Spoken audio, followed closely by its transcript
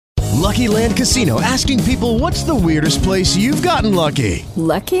Lucky Land Casino, asking people, what's the weirdest place you've gotten lucky?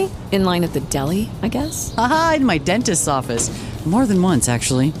 Lucky? In line at the deli, I guess? Aha, in my dentist's office. More than once,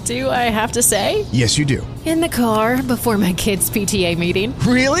 actually. Do I have to say? Yes, you do. In the car before my kids' PTA meeting.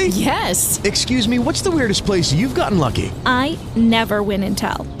 Really? Yes. Excuse me, what's the weirdest place you've gotten lucky? I never win and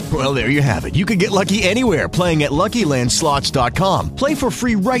tell. Well, there you have it. You can get lucky anywhere, playing at LuckyLandSlots.com. Play for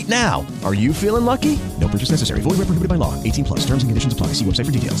free right now. Are you feeling lucky? No purchase necessary. Void where prohibited by law. 18 plus. Terms and conditions apply. See website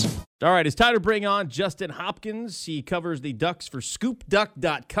for details. All right, it's time to bring on Justin Hopkins. He covers the Ducks for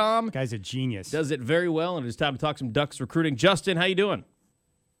ScoopDuck.com. Guy's a genius. Does it very well, and it's time to talk some Ducks recruiting. Justin, how you doing?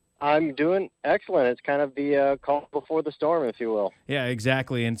 I'm doing excellent. It's kind of the calm before the storm, if you will. Yeah,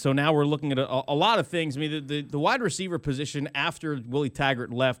 exactly. And so now we're looking at a lot of things. I mean, the wide receiver position after Willie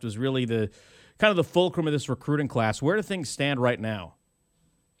Taggart left was really the kind of the fulcrum of this recruiting class. Where do things stand right now?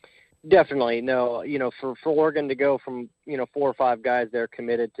 Definitely. No, for Oregon to go from, 4 or 5 guys there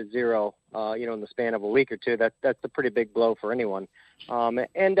committed to 0, in the span of a week or two, that's a pretty big blow for anyone.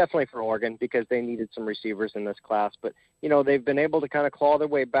 And definitely for Oregon because they needed some receivers in this class. But, they've been able to kind of claw their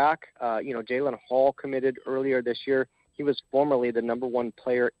way back. Jalen Hall committed earlier this year. He was formerly the number 1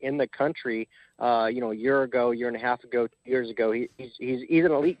 player in the country, a year ago, year and a half ago, 2 years ago. He's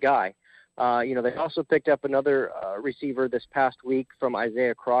an elite guy. They also picked up another receiver this past week from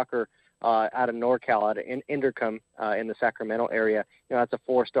Isaiah Crocker out of NorCal, out of Inderkum in the Sacramento area. That's a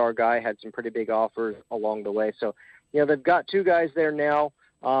 4-star guy, had some pretty big offers along the way. So, they've got 2 guys there now,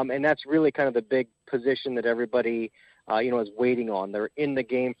 and that's really kind of the big position that everybody, is waiting on. They're in the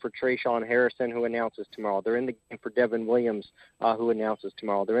game for Trayshawn Harrison, who announces tomorrow. They're in the game for Devin Williams, who announces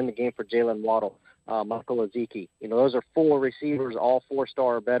tomorrow. They're in the game for Jalen Waddle, Michael Ezeki. Those are 4 receivers, all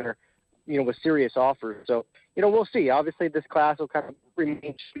 4-star or better, with serious offers. So, we'll see. Obviously, this class will kind of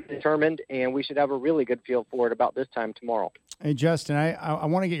remain determined, and we should have a really good feel for it about this time tomorrow. Hey, Justin, I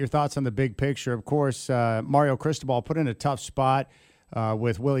want to get your thoughts on the big picture. Of course, Mario Cristobal put in a tough spot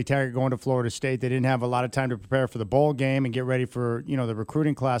with Willie Taggart going to Florida State. They didn't have a lot of time to prepare for the bowl game and get ready for, the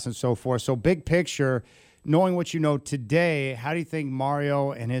recruiting class and so forth. So big picture, knowing what you know today, how do you think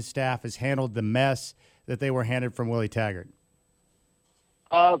Mario and his staff has handled the mess that they were handed from Willie Taggart?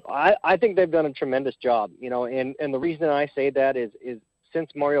 I think they've done a tremendous job, and the reason I say that is since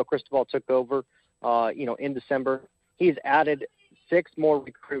Mario Cristobal took over, in December, he's added 6 more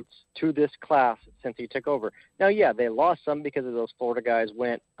recruits to this class since he took over. Now, yeah, they lost some because of those Florida guys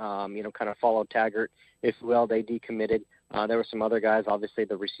went, kind of followed Taggart, if you will. They decommitted. There were some other guys, obviously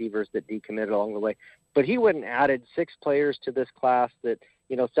the receivers that decommitted along the way. But he went and added 6 players to this class that,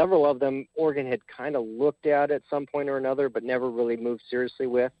 several of them Oregon had kind of looked at some point or another, but never really moved seriously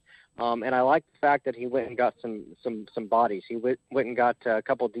with. And I like the fact that he went and got some bodies. He went and got a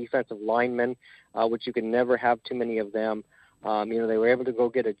couple of defensive linemen, which you can never have too many of them. They were able to go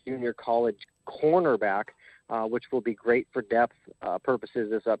get a junior college cornerback, which will be great for depth purposes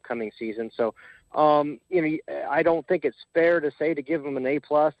this upcoming season. So, I don't think it's fair to say to give him an A+,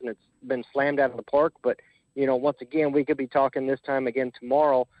 and it's been slammed out of the park. But, once again, we could be talking this time again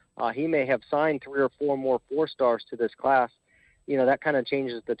tomorrow. He may have signed 3 or 4 more 4-stars to this class. That kind of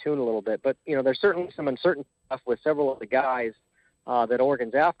changes the tune a little bit. But, there's certainly some uncertain stuff with several of the guys that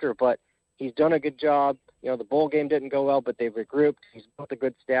Oregon's after. But he's done a good job. The bowl game didn't go well, but they've regrouped. He's built a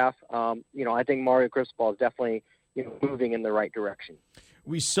good staff. I think Mario Cristobal is definitely, moving in the right direction.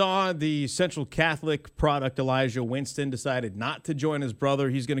 We saw the Central Catholic product, Elijah Winston, decided not to join his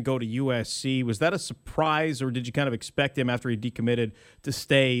brother. He's going to go to USC. Was that a surprise, or did you kind of expect him after he decommitted to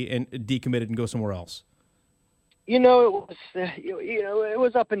stay and decommitted and go somewhere else? It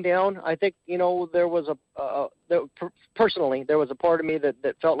was up and down. I think, there was personally, there was a part of me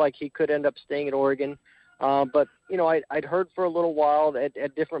that felt like he could end up staying at Oregon. But, I'd heard for a little while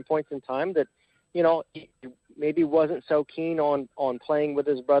at different points in time that, he maybe wasn't so keen on playing with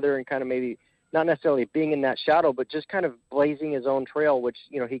his brother and kind of maybe not necessarily being in that shadow, but just kind of blazing his own trail, which,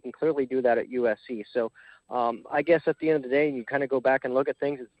 he can clearly do that at USC. So I guess at the end of the day, you kind of go back and look at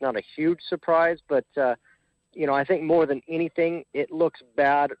things. It's not a huge surprise, but, I think more than anything, it looks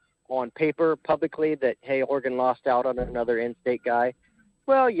bad on paper publicly that, hey, Oregon lost out on another in-state guy.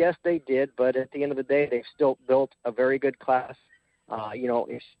 Well, yes, they did, but at the end of the day, they've still built a very good class,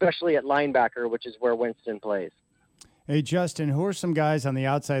 especially at linebacker, which is where Winston plays. Hey, Justin, who are some guys on the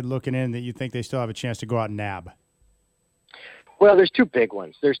outside looking in that you think they still have a chance to go out and nab? Well, there's 2 big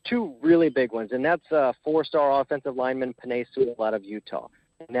ones. There's 2 really big ones, and that's 4-star offensive lineman Penei Sewell out of Utah.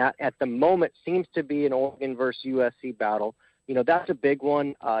 And that, at the moment, seems to be an Oregon versus USC battle. That's a big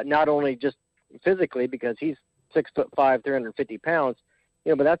one, not only just physically because he's 6'5", 350 pounds.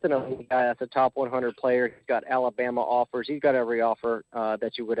 But that's an elite guy. That's a top 100 player. He's got Alabama offers. He's got every offer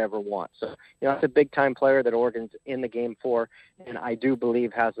that you would ever want. So, that's a big-time player that Oregon's in the game for, and I do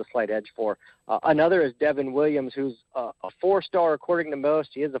believe has a slight edge for. Another is Devin Williams, who's a 4-star according to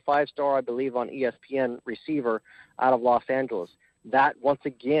most. He is a 5-star, I believe, on ESPN receiver out of Los Angeles. That, once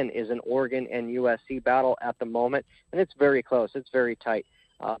again, is an Oregon and USC battle at the moment, and it's very close. It's very tight.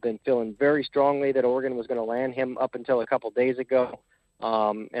 Been feeling very strongly that Oregon was going to land him up until a couple days ago.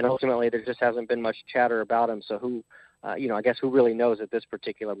 And ultimately, there just hasn't been much chatter about him. So who really knows at this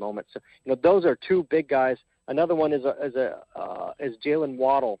particular moment? So, those are two big guys. Another one is Jalen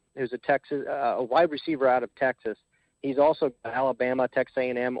Waddle, who's a wide receiver out of Texas. He's also Alabama, Texas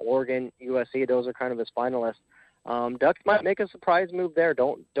A&M, Oregon, USC. Those are kind of his finalists. Ducks might make a surprise move there.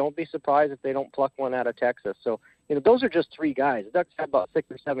 Don't be surprised if they don't pluck one out of Texas. So, those are just three guys. The Ducks have about 6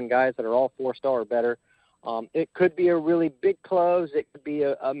 or 7 guys that are all 4-star or better. It could be a really big close. It could be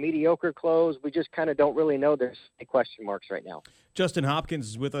a mediocre close. We just kind of don't really know. There's any question marks right now. Justin Hopkins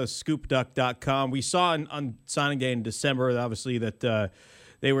is with us, scoopduck.com. We saw on signing day in December, obviously, that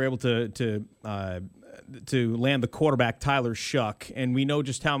they were able to land the quarterback, Tyler Shuck. And we know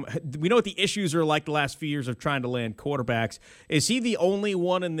what the issues are like the last few years of trying to land quarterbacks. Is he the only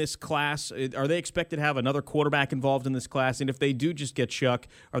one in this class? Are they expected to have another quarterback involved in this class? And if they do just get Shuck,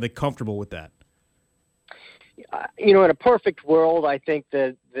 are they comfortable with that? In a perfect world, I think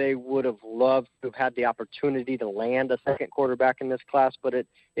that they would have loved to have had the opportunity to land a second quarterback in this class, but it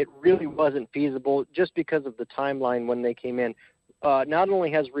really wasn't feasible just because of the timeline when they came in. Not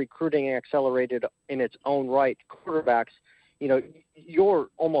only has recruiting accelerated in its own right, quarterbacks, you're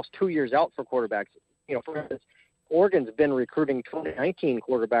almost 2 years out for quarterbacks. For instance, Oregon's been recruiting 2019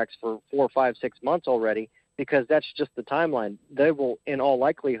 quarterbacks for 4, 5, 6 months already, because that's just the timeline. They will, in all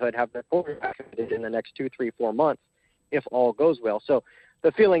likelihood, have their quarterback committed in the next 2, 3, 4 months if all goes well. So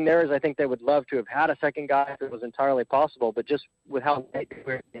the feeling there is I think they would love to have had a second guy if it was entirely possible, but just with how late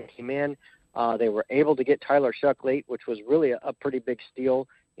they came in, they were able to get Tyler Shuck late, which was really a pretty big steal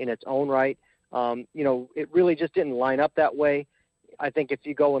in its own right. It really just didn't line up that way. I think if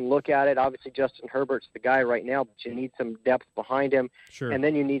you go and look at it, obviously Justin Herbert's the guy right now, but you need some depth behind him. Sure. And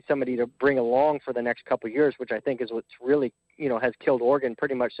then you need somebody to bring along for the next couple of years, which I think is what's really, has killed Oregon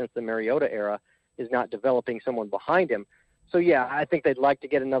pretty much since the Mariota era, is not developing someone behind him. So, yeah, I think they'd like to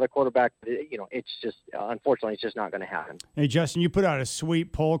get another quarterback. It's just, unfortunately, it's just not going to happen. Hey, Justin, you put out a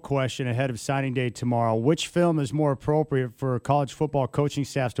sweet poll question ahead of signing day tomorrow. Which film is more appropriate for college football coaching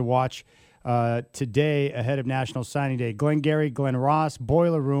staffs to watch today ahead of National Signing Day? Glengarry, Glenn Ross,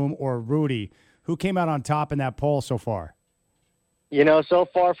 Boiler Room, or Rudy? Who came out on top in that poll so far? So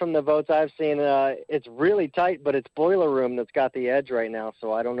far from the votes I've seen, it's really tight, but it's Boiler Room that's got the edge right now.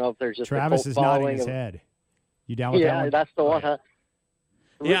 So I don't know if there's just Travis is nodding his head. You down with that one? Yeah, that's the one. Huh?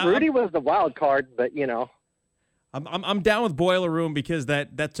 Yeah, Rudy was the wild card, but I'm down with Boiler Room because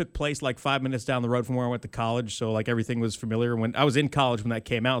that took place like 5 minutes down the road from where I went to college, so like everything was familiar. When I was in college when that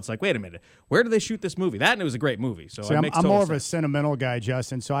came out, it's like, wait a minute, where did they shoot this movie? That and it was a great movie. So see, I'm more of a sentimental guy,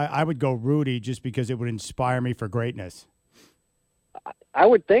 Justin. So I would go Rudy just because it would inspire me for greatness. I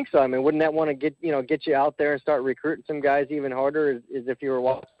would think so. I mean, wouldn't that want to get you out there and start recruiting some guys even harder? As if you were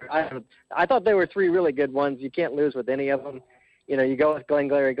watching. I thought there were 3 really good ones. You can't lose with any of them. You go with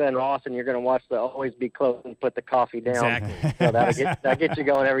Glengarry, Glenn Ross, and you're going to watch the Always Be Close and Put the Coffee Down. Exactly. So that'll get you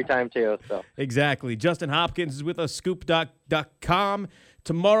going every time too. So exactly. Justin Hopkins is with us, scoop.com.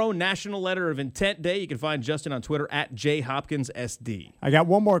 Tomorrow, National Letter of Intent Day. You can find Justin on Twitter at JHopkinsSD. I got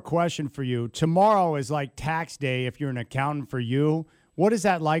one more question for you. Tomorrow is like tax day if you're an accountant for you. What is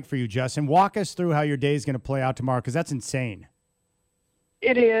that like for you, Justin? Walk us through how your day is going to play out tomorrow, because that's insane.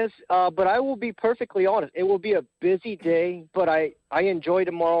 It is, but I will be perfectly honest. It will be a busy day, but I enjoy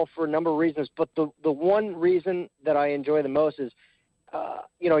tomorrow for a number of reasons. But the one reason that I enjoy the most is,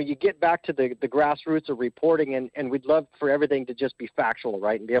 you get back to the grassroots of reporting, and we'd love for everything to just be factual,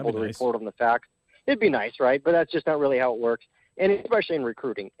 right, and be able to report on the facts. It'd be nice, right? But that's just not really how it works, and especially in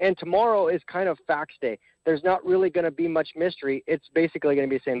recruiting. And tomorrow is kind of facts day. There's not really going to be much mystery. It's basically going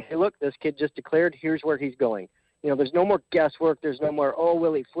to be saying, hey, look, this kid just declared, here's where he's going. There's no more guesswork. There's no more,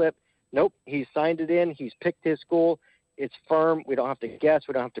 will he flip? Nope. He's signed it in. He's picked his school. It's firm. We don't have to guess.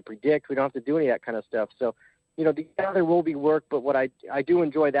 We don't have to predict. We don't have to do any of that kind of stuff. So, there will be work, but what I do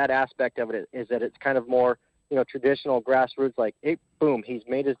enjoy that aspect of it is that it's kind of more, traditional grassroots, like, hey, boom, he's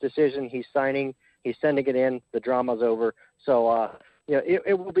made his decision. He's signing. He's sending it in. The drama's over. So,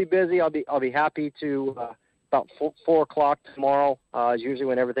 it will be busy. I'll be happy to about 4 o'clock tomorrow is usually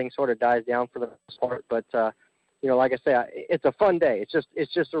when everything sort of dies down for the most part. But, like I say, it's a fun day.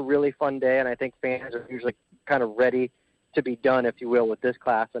 It's just a really fun day, and I think fans are usually kind of ready to be done, if you will, with this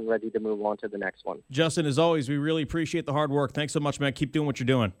class and ready to move on to the next one. Justin, as always, we really appreciate the hard work. Thanks so much, man. Keep doing what you're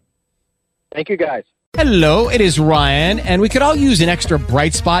doing. Thank you, guys. Hello, it is Ryan, and we could all use an extra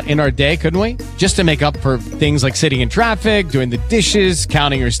bright spot in our day, couldn't we? Just to make up for things like sitting in traffic, doing the dishes,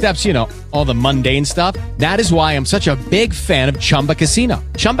 counting your steps, all the mundane stuff. That is why I'm such a big fan of Chumba Casino.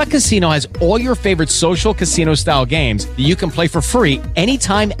 Chumba Casino has all your favorite social casino-style games that you can play for free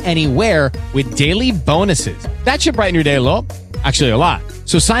anytime, anywhere with daily bonuses. That should brighten your day a little. Actually, a lot.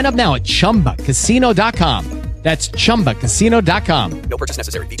 So sign up now at ChumbaCasino.com. That's ChumbaCasino.com. No purchase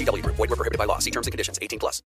necessary. VGW Group. Void where prohibited by law. See terms and conditions. 18+.